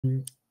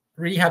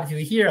Really happy to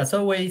be here as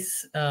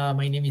always.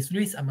 My name is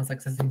Luis. I'm a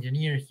success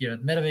engineer here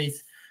at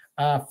Metabase.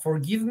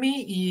 Forgive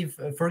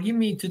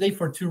me today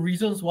for two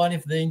reasons. One,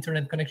 if the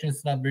internet connection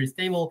is not very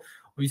stable,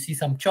 or you see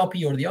some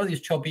choppy, or the audio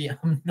is choppy.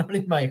 I'm not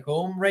in my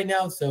home right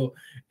now, so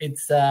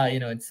it's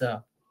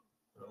luck,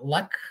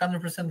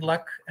 100%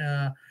 luck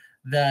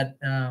that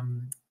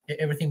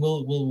everything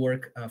will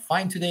work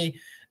fine today.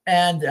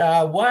 And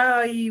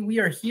why we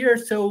are here?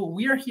 So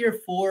we are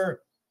here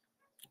for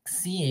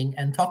seeing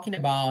and talking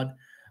about.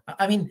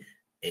 I mean,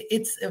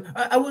 it's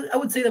I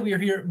would say that we are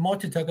here more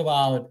to talk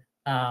about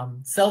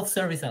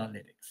self-service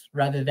analytics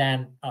rather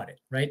than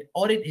audit. Right?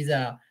 Audit is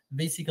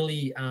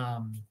basically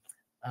a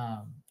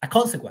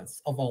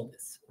consequence of all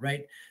this,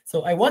 right?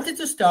 So I wanted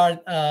to start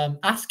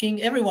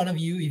asking every one of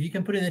you, if you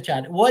can put in the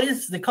chat, what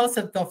is the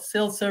concept of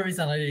self-service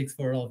analytics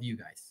for all of you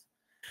guys?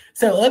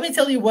 So let me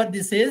tell you what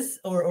this is,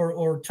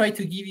 or try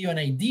to give you an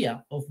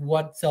idea of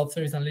what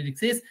self-service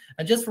analytics is.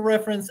 And just for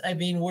reference, I've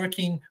been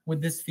working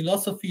with this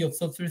philosophy of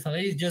self-service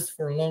analytics just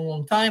for a long,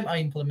 long time. I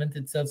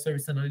implemented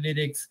self-service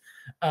analytics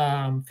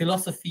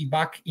philosophy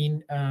back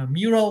in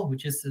Mural,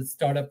 which is a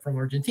startup from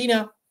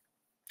Argentina.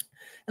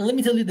 And let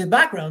me tell you the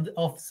background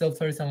of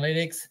self-service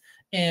analytics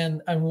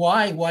and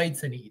why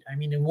it's a need. I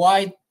mean, and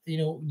why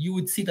you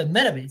would see that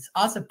Metabase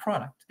as a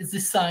product is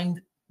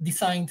designed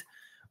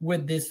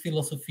with this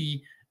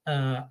philosophy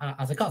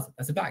as a concept,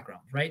 as a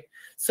background, right?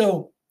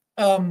 So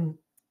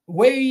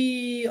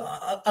way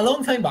a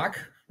long time back,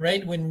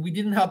 right, when we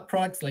didn't have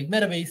products like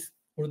Metabase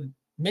or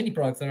many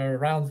products that are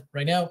around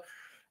right now,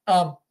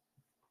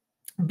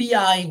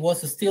 BI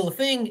was still a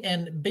thing,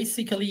 and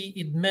basically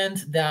it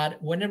meant that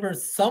whenever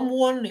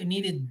someone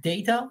needed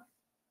data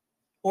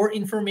or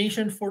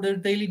information for their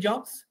daily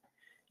jobs,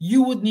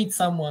 you would need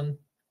someone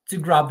to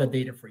grab the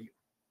data for you,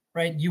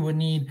 right? You would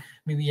need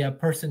maybe a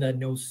person that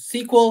knows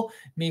SQL,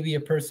 maybe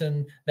a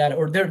person that,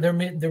 or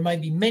there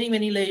might be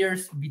many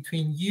layers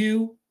between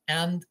you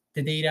and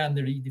the data and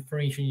the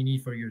information you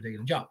need for your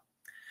daily job.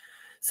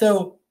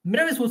 So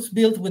Metabase was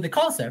built with the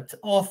concept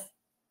of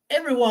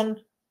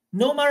everyone,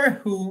 no matter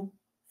who,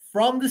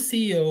 from the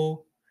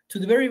CEO to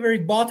the very, very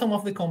bottom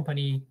of the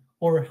company,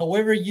 or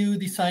however you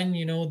design,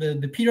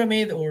 the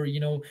pyramid, or,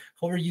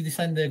 however you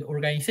design the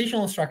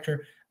organizational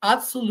structure,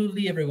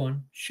 absolutely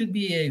everyone should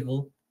be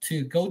able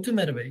to go to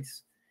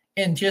Metabase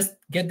and just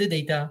get the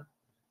data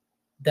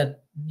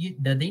that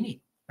they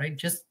need, right?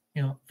 Just,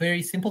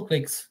 very simple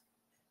clicks.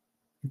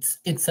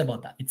 It's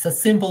about that. It's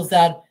as simple as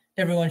that.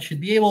 Everyone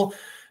should be able.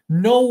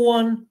 No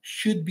one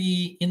should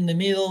be in the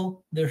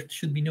middle. There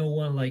should be no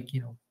one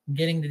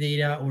getting the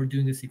data or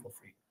doing the SQL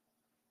for you.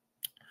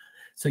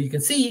 So you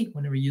can see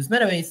whenever you use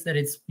Metabase that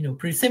it's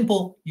pretty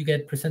simple. You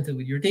get presented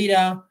with your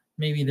data.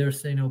 Maybe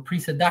there's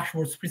preset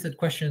dashboards, preset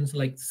questions,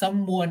 like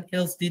someone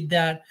else did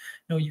that.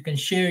 You can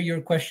share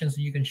your questions,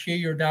 you can share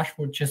your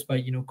dashboard just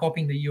by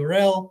copying the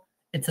URL.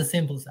 It's as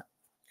simple as that.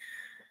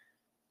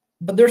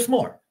 But there's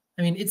more.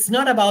 I mean, it's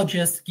not about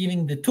just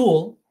giving the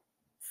tool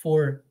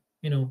for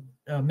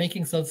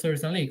making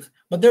self-service analytics,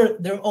 but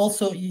there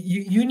also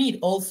you need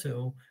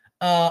also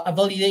a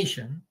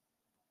validation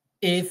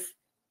if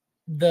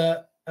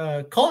the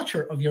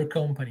culture of your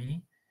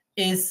company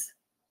is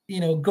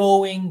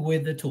going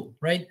with the tool,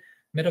 right?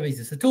 Metabase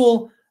is a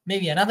tool.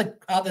 Maybe another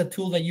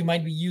tool that you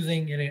might be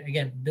using, and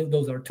again,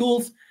 those are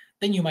tools.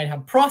 Then you might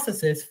have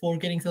processes for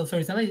getting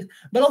self-service analytics,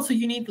 but also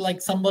you need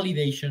some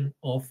validation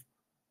of,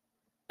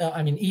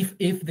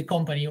 if the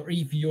company or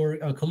if your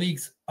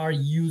colleagues are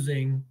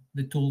using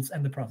the tools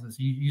and the process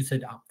you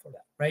set up for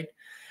that, right?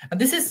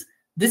 And this is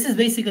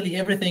basically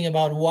everything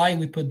about why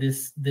we put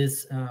this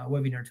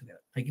webinar together.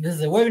 This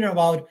is a webinar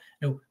about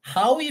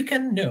how you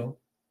can know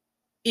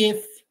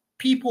if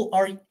people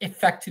are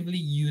effectively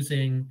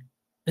using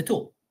the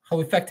tool, how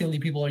effectively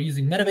people are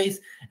using Metabase,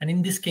 and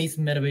in this case,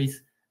 Metabase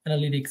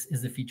Analytics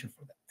is the feature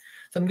for that.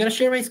 So I'm going to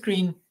share my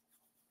screen.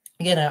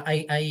 Again,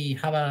 I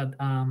have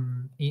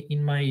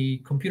in my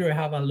computer, I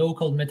have a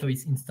local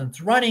Metabase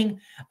instance running.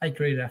 I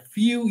created a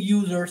few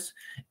users,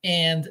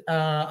 and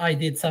I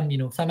did some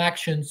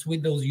actions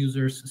with those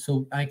users,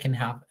 so I can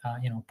have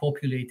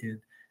populated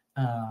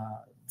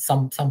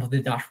some of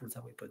the dashboards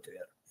that we put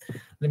together.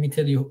 Let me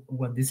tell you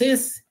what this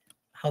is,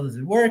 how does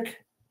it work,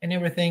 and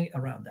everything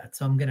around that.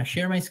 So I'm going to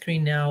share my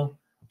screen now.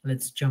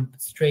 Let's jump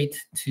straight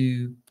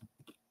to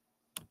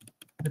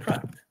the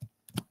product.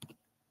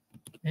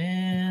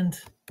 And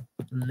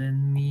let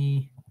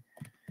me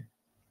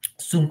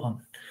zoom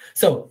on.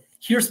 So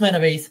here's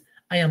Metabase.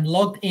 I am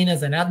logged in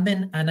as an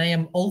admin, and I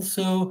am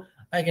also,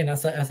 again,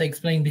 as I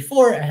explained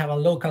before, I have a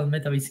local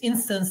Metabase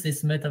instance.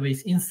 This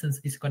Metabase instance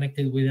is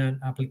connected with an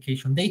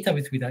application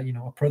database, with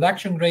a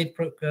production-grade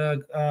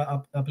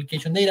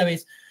application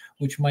database,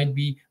 which might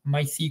be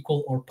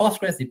MySQL or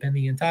Postgres,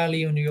 depending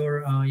entirely on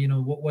your,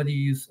 what you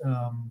use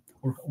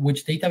or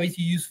which database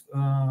you use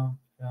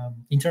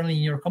internally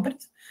in your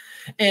companies.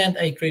 And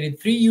I created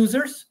 3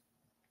 users.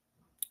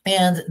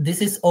 And this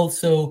is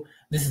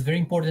very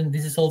important.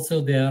 This is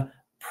also the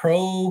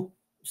pro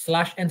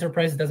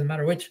 /enterprise, doesn't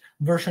matter which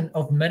version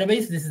of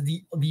Metabase. This is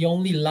the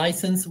only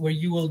license where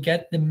you will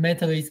get the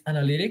Metabase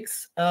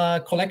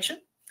Analytics collection.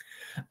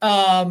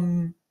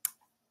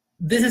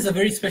 This is a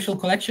very special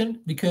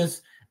collection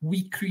because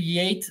we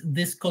create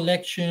this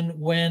collection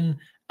when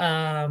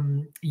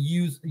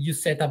you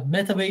set up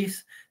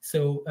Metabase.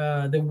 So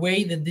the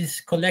way that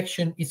this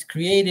collection is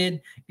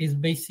created is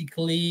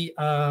basically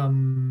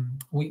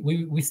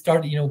we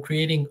start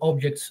creating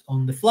objects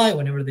on the fly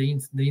whenever the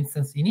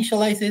instance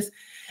initializes,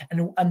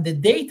 and the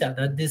data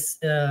that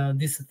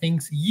these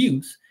things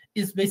use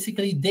is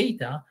basically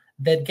data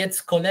that gets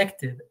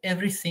collected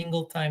every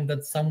single time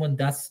that someone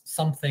does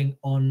something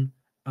on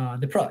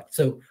the product.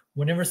 So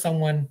whenever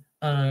someone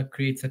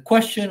creates a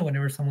question,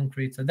 whenever someone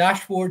creates a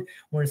dashboard,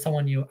 when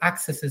someone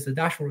accesses a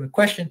dashboard or a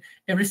question,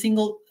 every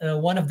single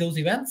one of those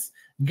events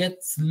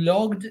gets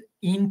logged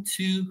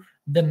into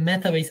the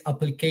Metabase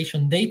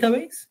application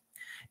database.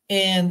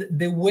 And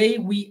the way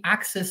we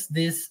access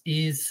this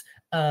is,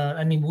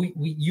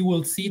 you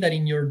will see that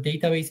in your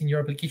database, in your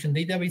application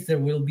database, there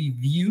will be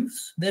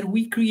views that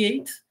we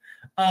create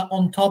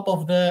on top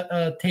of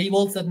the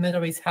tables that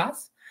Metabase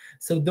has.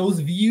 So those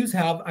views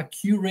have a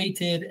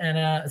curated and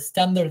a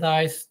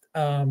standardized,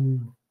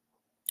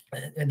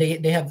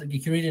 they have the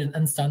curated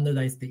and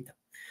standardized data.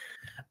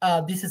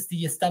 This is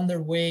the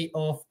standard way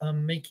of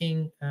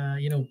making,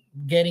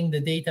 getting the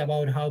data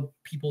about how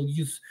people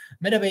use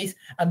Metabase.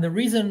 And the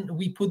reason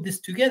we put this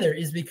together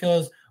is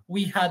because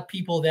we had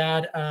people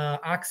that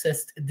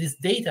accessed this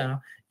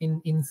data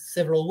in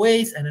several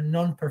ways and in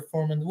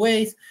non-performant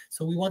ways.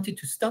 So we wanted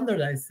to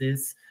standardize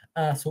this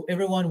so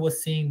everyone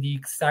was seeing the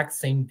exact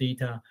same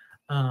data.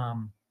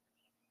 And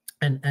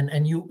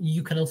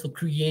you can also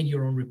create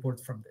your own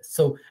reports from this.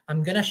 So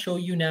I'm gonna show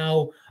you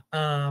now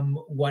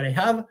what I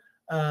have,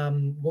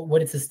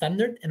 what is a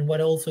standard, and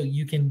what also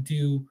you can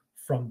do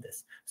from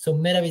this. So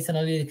Metabase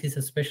Analytics is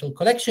a special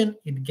collection.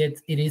 It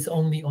is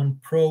only on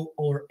Pro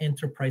or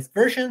Enterprise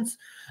versions,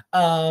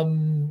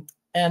 and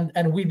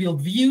we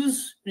build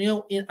views,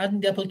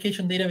 in the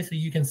application database, so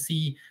you can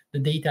see the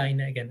data in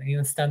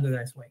a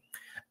standardized way.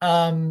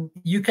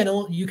 You can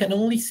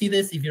only see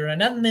this if you're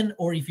an admin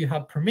or if you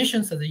have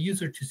permissions as a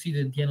user to see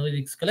the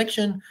analytics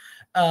collection.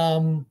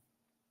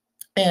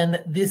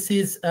 And this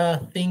is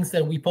things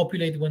that we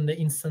populate when the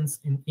instance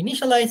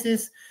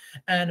initializes,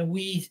 and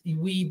we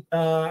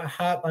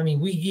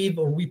give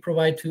or we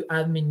provide to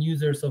admin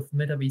users of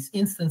Metabase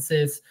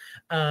instances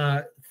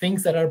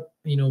things that are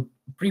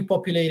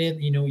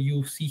pre-populated.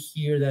 You see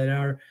here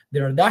that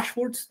there are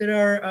dashboards that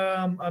are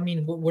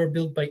were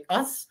built by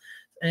us.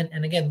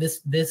 And again,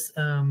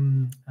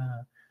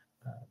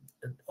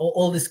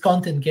 all this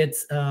content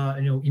gets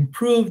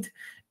improved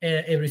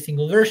every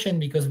single version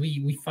because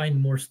we find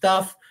more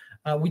stuff.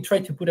 We try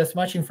to put as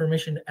much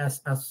information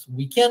as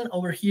we can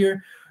over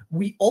here.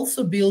 We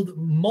also build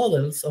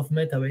models of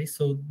Metabase.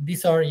 So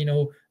these are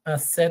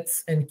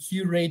sets and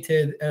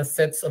curated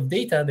sets of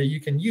data that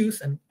you can use,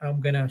 and I'm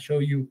gonna show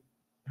you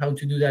how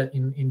to do that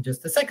in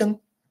just a second.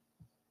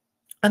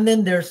 And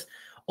then there's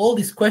all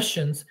these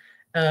questions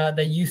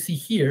that you see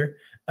here,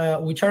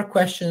 which are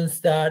questions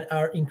that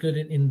are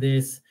included in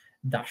these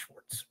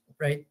dashboards,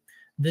 right?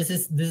 This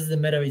is the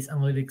Metabase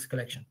Analytics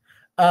collection.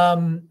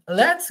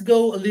 Let's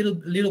go a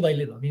little by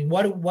little.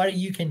 What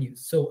you can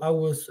use. So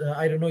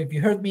I don't know if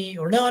you heard me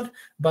or not,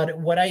 but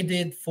what I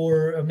did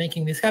for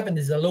making this happen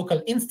is a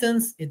local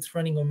instance. It's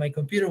running on my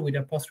computer with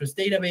a Postgres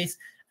database.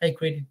 I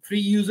created 3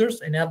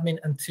 users, an admin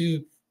and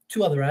two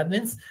other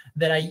admins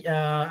that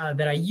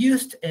I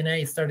used, and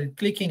I started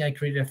clicking. I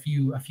created a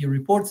few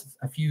reports,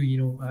 a few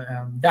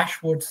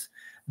dashboards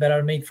that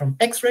are made from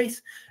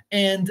X-rays,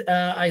 and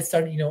I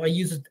started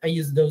I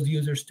use those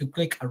users to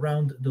click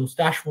around those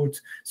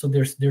dashboards. So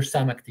there's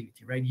some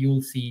activity, right?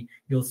 You'll see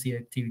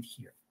activity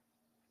here.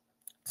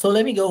 So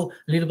let me go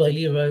little by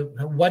little.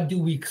 What do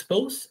we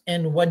expose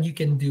and what you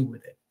can do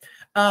with it?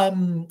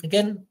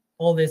 Again,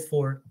 all this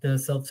for the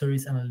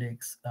self-service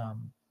analytics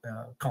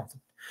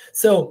concept.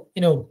 So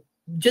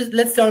just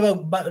let's start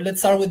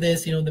with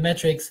this. The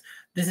metrics.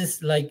 This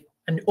is like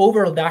an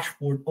overall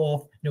dashboard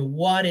of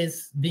what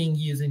is being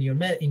used in your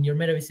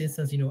Metabase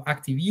instance.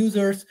 Active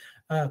users,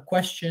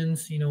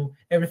 questions.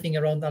 Everything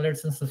around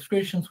alerts and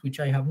subscriptions, which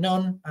I have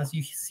none, as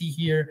you see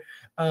here.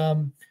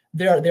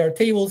 There are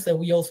tables that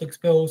we also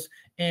expose,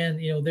 and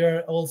there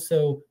are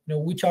also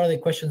which are the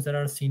questions that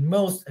are seen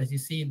most. As you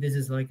see, this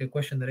is like a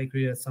question that I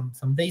created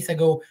some days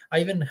ago. I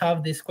even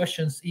have these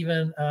questions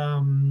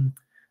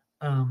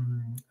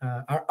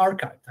are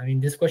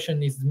archived. This question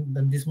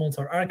these months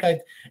are archived.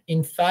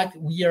 In fact,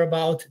 we are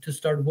about to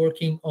start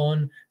working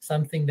on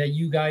something that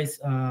you guys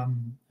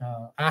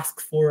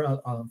asked for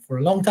a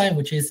long time,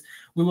 which is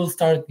we will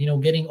start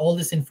getting all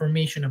this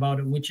information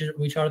about which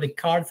are the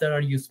cards that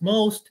are used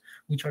most,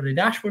 which are the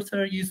dashboards that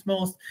are used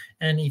most,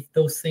 and if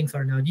those things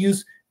are not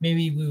used,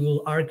 maybe we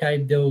will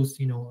archive those.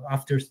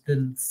 After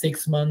the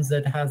 6 months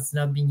that has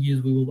not been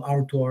used, we will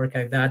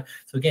archive that.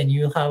 So again,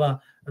 you'll have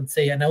let's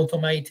say an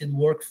automated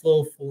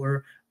workflow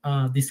for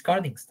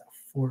discarding stuff.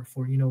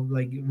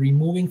 like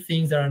removing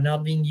things that are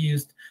not being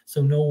used,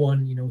 so no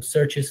one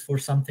searches for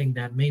something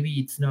that maybe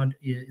it's no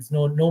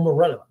more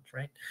relevant,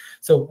 right?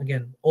 So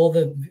again, all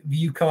the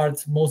view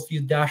cards, most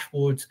view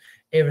dashboards,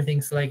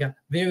 everything's like a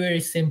very,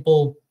 very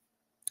simple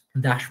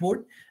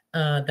dashboard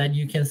that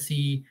you can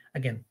see.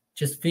 Again,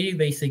 just very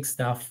basic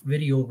stuff,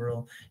 very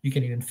overall. You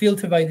can even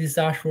filter by these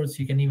dashboards.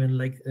 You can even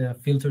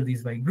filter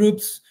these by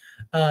groups.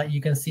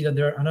 You can see that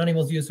there are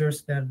anonymous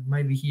users that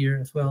might be here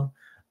as well.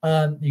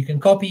 You can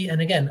copy,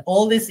 and again,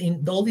 all this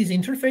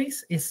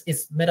interface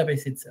is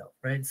Metabase itself,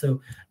 right?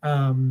 So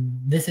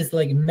this is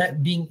like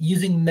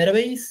using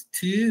Metabase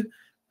to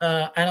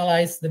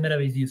analyze the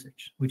Metabase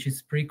usage, which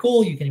is pretty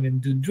cool. You can even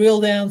do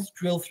drill downs,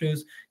 drill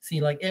throughs,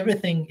 see like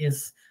everything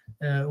is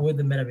with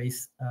the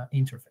Metabase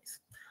interface.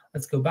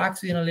 Let's go back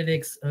to the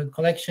analytics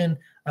collection.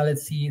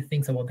 Let's see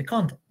things about the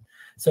content.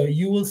 So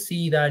you will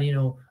see that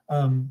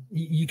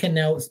you can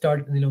now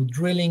start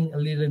drilling a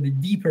little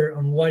bit deeper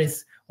on what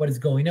is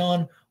going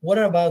on. What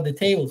about the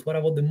tables? What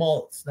about the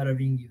models that are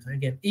being used? And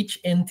again, each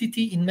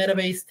entity in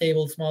Metabase,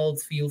 tables,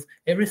 models, fields,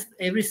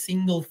 every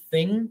single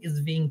thing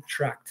is being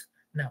tracked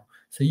now.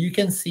 So you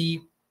can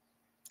see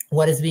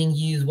what is being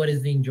used, what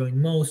is being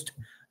joined most.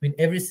 I mean,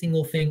 every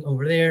single thing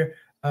over there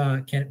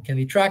can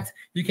be tracked.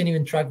 You can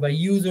even track by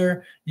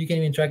user. You can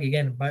even track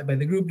again by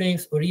the group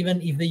names, or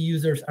even if the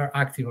users are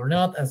active or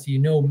not. As you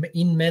know,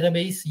 in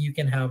Metabase, you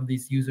can have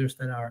these users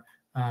that are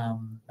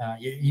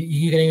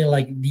you can even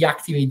like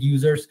deactivate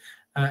users,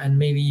 and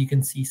maybe you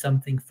can see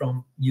something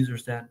from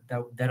users that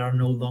are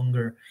no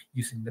longer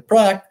using the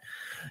product.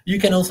 You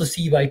can also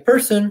see by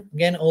person.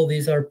 Again, all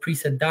these are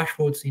preset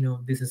dashboards.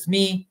 This is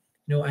me.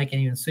 I can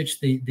even switch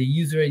the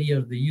user ID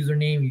or the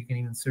username. You can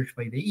even search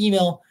by the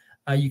email.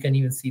 You can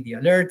even see the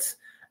alerts.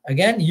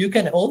 Again, you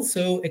can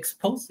also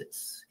expose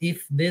this.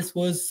 If this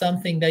was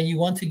something that you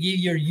want to give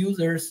your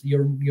users,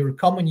 your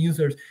common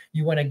users,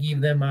 you want to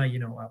give them a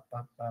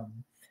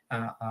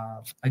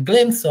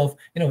glimpse of,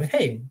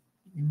 hey,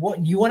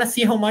 what you want to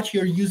see how much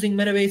you're using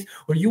Metabase,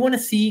 or you want to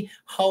see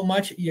how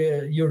much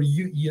the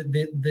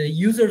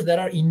users that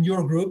are in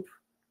your group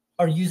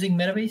are using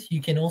Metabase, you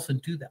can also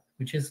do that,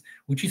 which is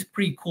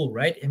pretty cool,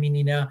 right? I mean,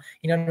 in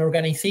an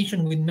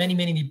organization with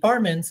many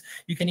departments,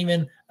 you can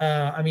even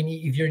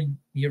if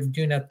you're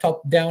doing a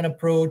top-down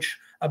approach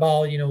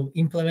about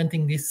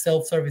implementing this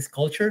self-service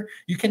culture,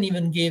 you can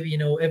even give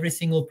every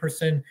single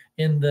person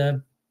in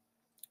the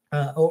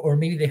or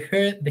maybe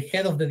the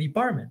head of the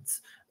departments,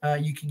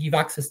 you can give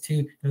access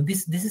to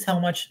this is how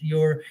much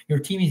your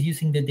team is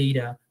using the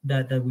data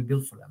that we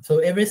built for them. So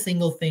every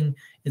single thing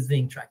is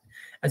being tracked.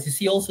 As you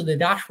see, also the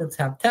dashboards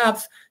have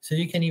tabs, so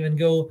you can even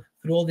go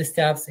through all these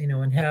tabs,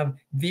 and have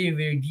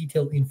very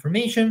detailed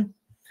information.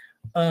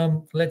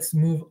 Let's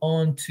move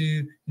on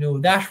to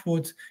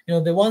dashboards.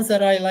 The ones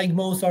that I like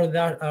most are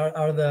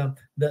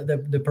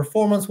the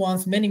performance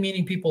ones.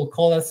 Many people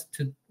call us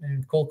to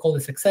call the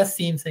success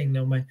team, saying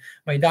my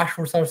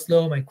dashboards are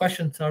slow, my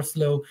questions are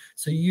slow.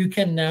 So you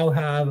can now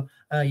have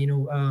a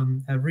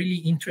really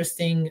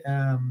interesting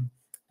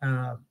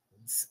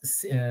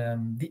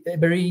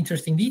very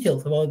interesting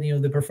details about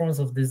the performance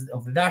of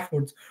the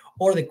dashboards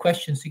or the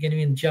questions. You can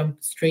even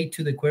jump straight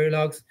to the query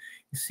logs.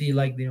 You see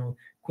like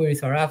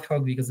queries are ad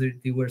hoc because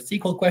they were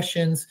SQL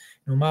questions,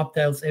 map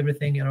tiles,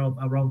 everything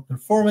around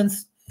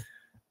performance.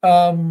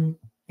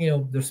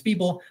 There's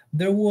people.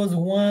 There was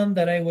one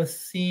that I was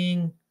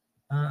seeing.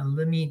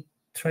 Let me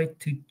try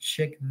to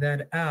check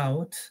that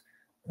out.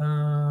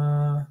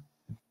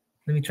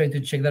 Let me try to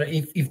check that.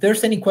 If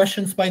there's any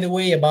questions, by the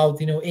way, about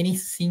any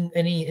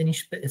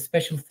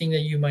special thing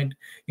that you might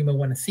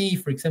want to see,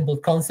 for example,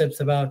 concepts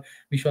about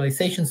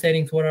visualization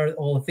settings, what are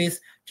all of this?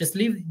 Just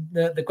leave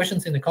the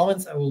questions in the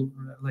comments. I will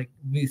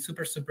be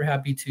super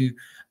happy to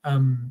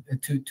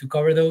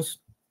cover those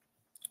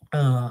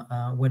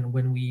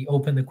when we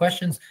open the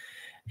questions.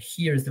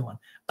 Here's the one.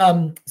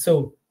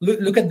 So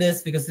look at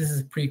this, because this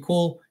is pretty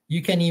cool.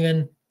 You can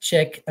even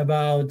check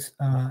about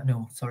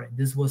no, sorry,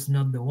 this was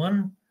not the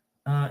one.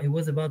 It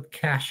was about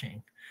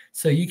caching.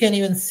 So you can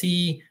even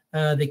see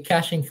the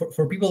caching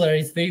for people that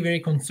is very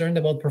concerned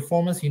about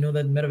performance. You know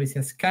that Metabase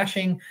has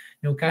caching.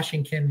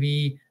 Caching can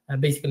be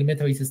basically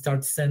Metabase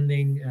starts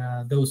sending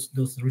those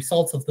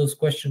results of those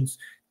questions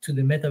to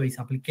the Metabase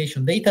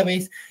application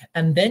database,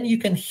 and then you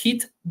can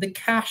hit the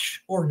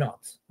cache or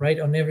not, right,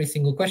 on every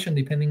single question,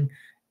 depending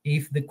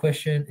if the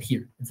question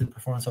here. It's a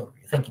performance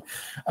overview. Thank you.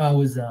 I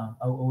was a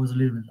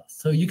little bit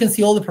lost. So you can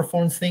see all the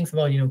performance things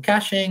about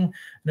caching,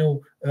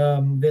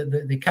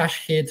 the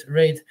cache hit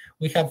rate.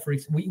 We have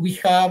we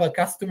have a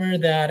customer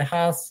that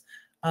has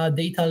a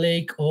data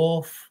lake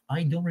of,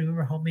 I don't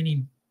remember how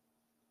many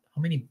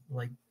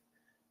like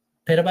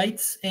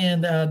petabytes,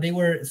 and they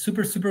were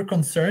super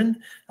concerned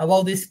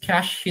about this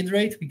cache hit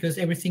rate, because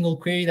every single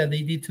query that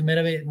they did to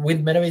Metabase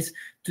with Metabase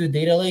to the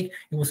data lake,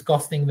 it was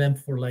costing them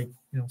for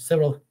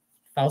several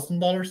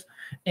 $1,000,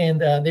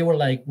 and they were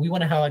like, we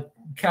want to have a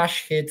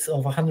cache hits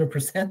of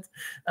 100%.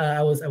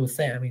 I was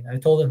saying, I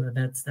told them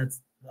that that's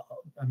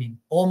I mean,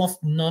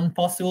 almost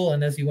non-possible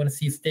unless you want to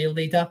see stale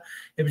data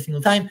every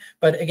single time.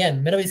 But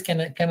again, Metabase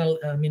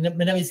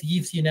Metabase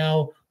gives you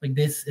now like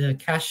this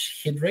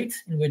cache hit rate,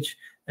 in which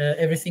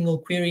every single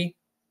query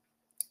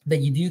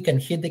that you do can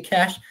hit the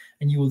cache,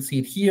 and you will see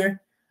it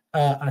here.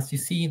 As you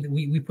see,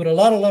 we put a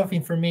lot of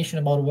information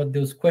about what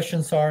those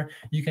questions are.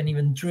 You can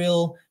even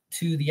drill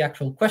to the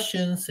actual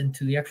questions and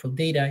to the actual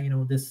data. You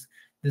know, this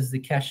is the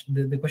cache,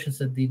 the questions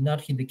that did not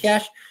hit the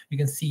cache. You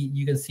can see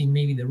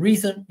maybe the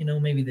reason. You know,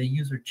 maybe the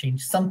user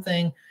changed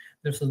something.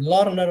 There's a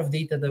lot of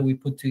data that we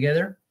put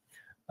together.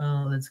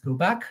 Let's go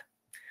back,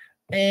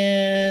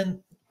 and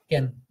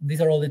again, these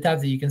are all the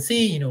tabs that you can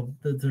see. You know,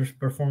 there's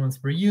performance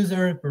per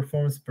user,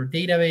 performance per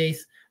database,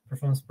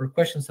 performance per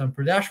questions, and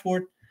per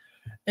dashboard.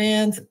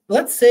 And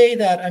let's say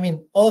that, I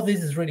mean, all of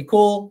this is really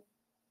cool.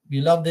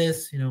 We love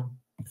this. You know,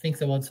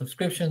 things about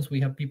subscriptions. We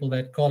have people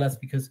that call us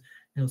because,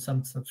 you know,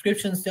 some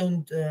subscriptions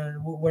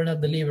were not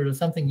delivered or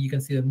something. You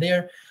can see them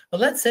there. But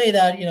let's say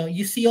that, you know,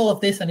 you see all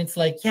of this and it's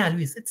like, yeah,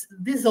 Luis,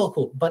 this is all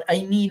cool, but I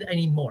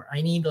need more.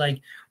 I need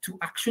like to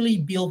actually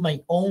build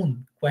my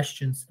own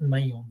questions and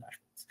my own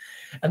dashboards.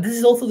 And this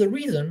is also the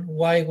reason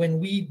why when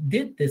we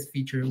did this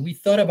feature, we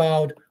thought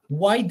about,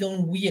 why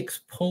don't we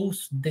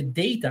expose the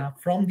data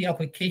from the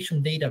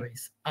application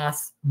database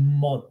as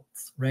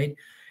models, right?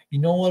 You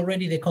know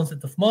already the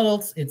concept of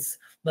models. It's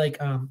like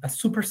a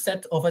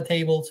superset of a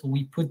table. So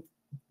we put,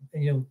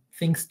 you know,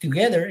 things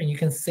together, and you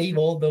can save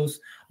all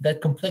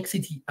that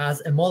complexity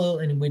as a model,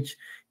 in which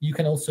you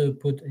can also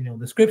put, you know,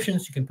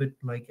 descriptions. You can put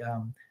like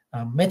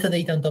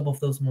metadata on top of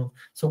those models.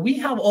 So we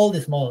have all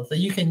these models that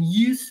you can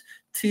use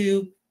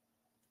to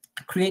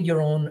create your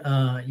own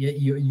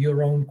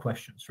your own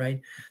questions, right?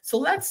 So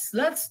let's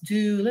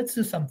do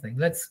something.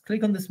 Let's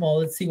click on this model.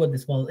 Let's see what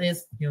this model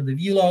is. You know, the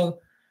view log.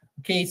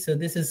 Okay, so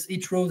this is,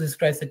 each row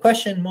describes the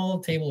question, model,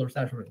 table, or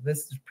dashboard.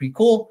 This is pretty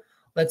cool.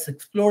 Let's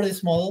explore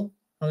this model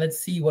and let's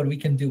see what we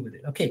can do with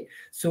it. Okay,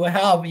 so I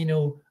have, you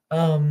know,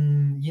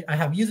 I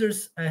have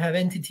users, I have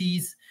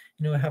entities,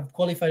 you know, I have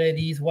qualified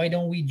IDs. Why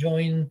don't we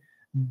join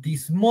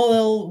this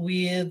model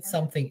with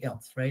something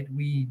else, right?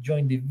 We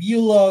join the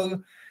view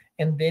log,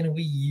 and then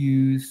we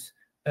use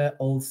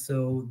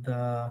also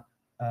the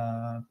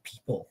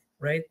people,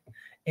 right?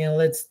 And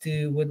let's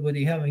do, what do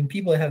you have? In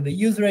people, I have the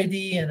user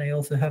ID, and I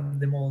also have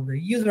them all the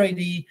user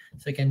ID.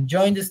 So I can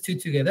join these two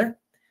together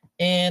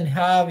and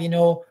have, you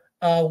know,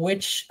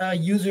 which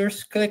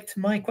users clicked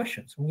my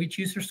questions, which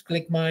users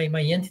click my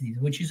entities,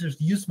 which users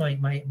use my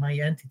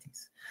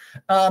entities.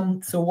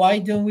 So why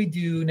don't we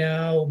do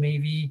now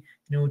maybe,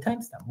 you know,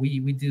 timestamp?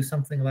 We do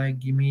something like,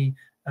 give me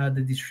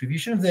the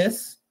distribution of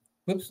this.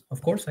 Whoops,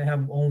 of course, I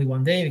have only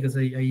 1 day because I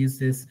use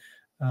this.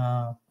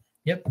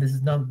 Yep, this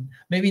is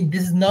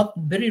not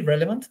very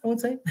relevant, I would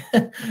say.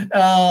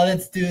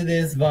 Let's do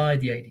this by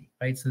the ID,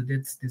 right? So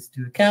let's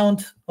do a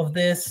count of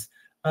this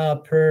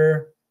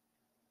per,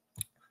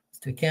 let's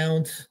do a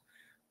count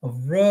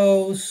of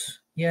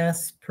rows,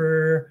 yes,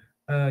 per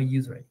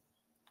user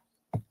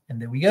ID. And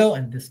there we go,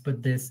 and just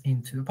put this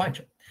into a pie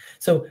chart.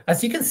 So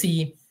as you can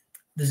see,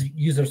 this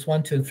users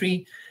 1, 2, and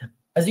 3.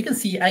 As you can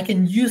see, I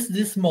can use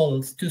these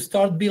models to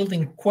start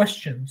building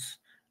questions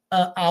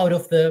out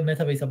of the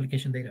Metabase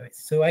application database.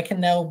 So I can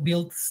now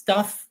build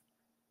stuff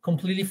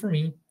completely for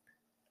me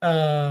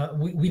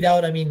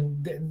without, I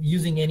mean,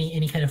 using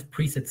any kind of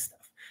preset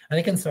stuff. And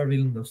I can start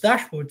building those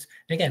dashboards.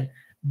 And again,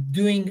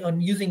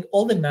 using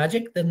all the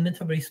magic that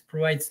Metabase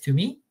provides to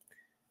me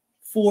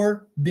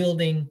for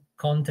building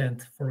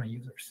content for my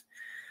users.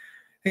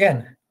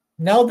 Again,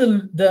 now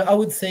I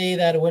would say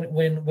that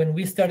when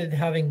we started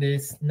having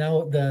this,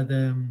 now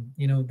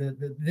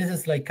this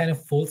is like kind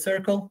of full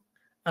circle.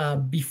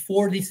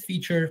 Before this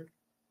feature,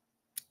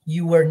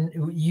 I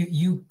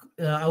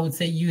would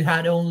say you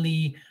had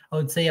only, I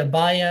would say, a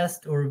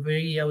biased or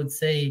very, I would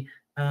say,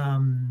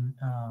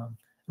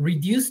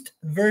 reduced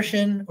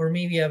version, or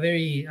maybe a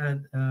very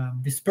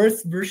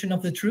dispersed version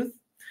of the truth.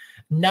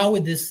 Now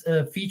with this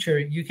feature,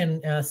 you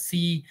can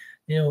see,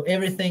 you know,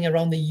 everything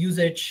around the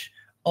usage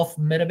of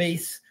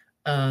Metabase.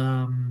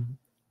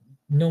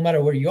 No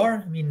matter where you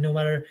are, I mean, no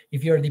matter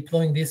if you're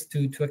deploying this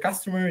to a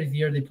customer, if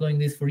you're deploying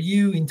this for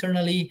you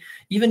internally,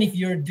 even if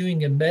you're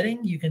doing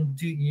embedding, you can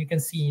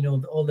see, you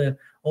know, all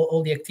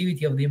the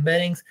activity of the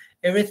embeddings.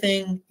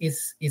 Everything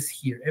is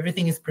here.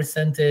 Everything is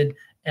presented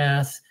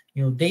as,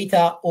 you know,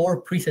 data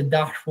or preset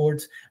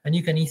dashboards, and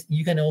you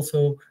can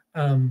also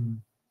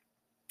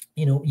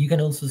you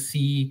can also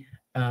see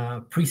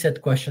preset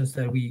questions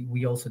that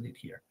we also did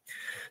here.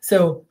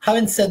 So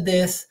having said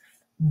this,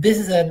 this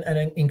is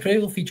an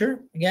incredible feature.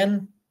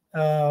 Again,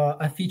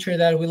 a feature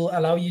that will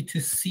allow you to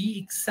see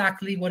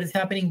exactly what is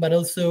happening, but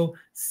also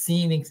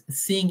seeing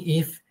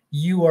if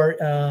you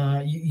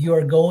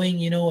are going,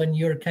 you know, and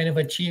you're kind of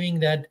achieving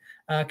that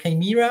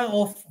chimera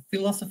of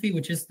philosophy,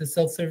 which is the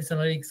self-service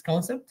analytics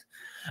concept.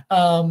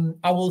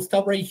 I will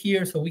stop right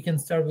here so we can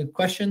start with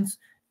questions.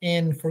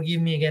 And forgive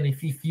me again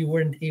if you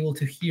weren't able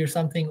to hear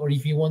something, or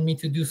if you want me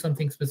to do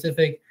something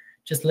specific,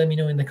 just let me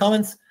know in the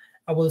comments.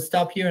 I will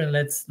stop here and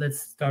let's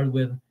start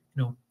with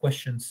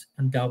questions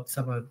and doubts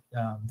about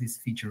this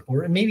feature,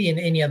 or maybe in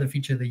any other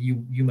feature that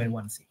you might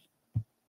want to see.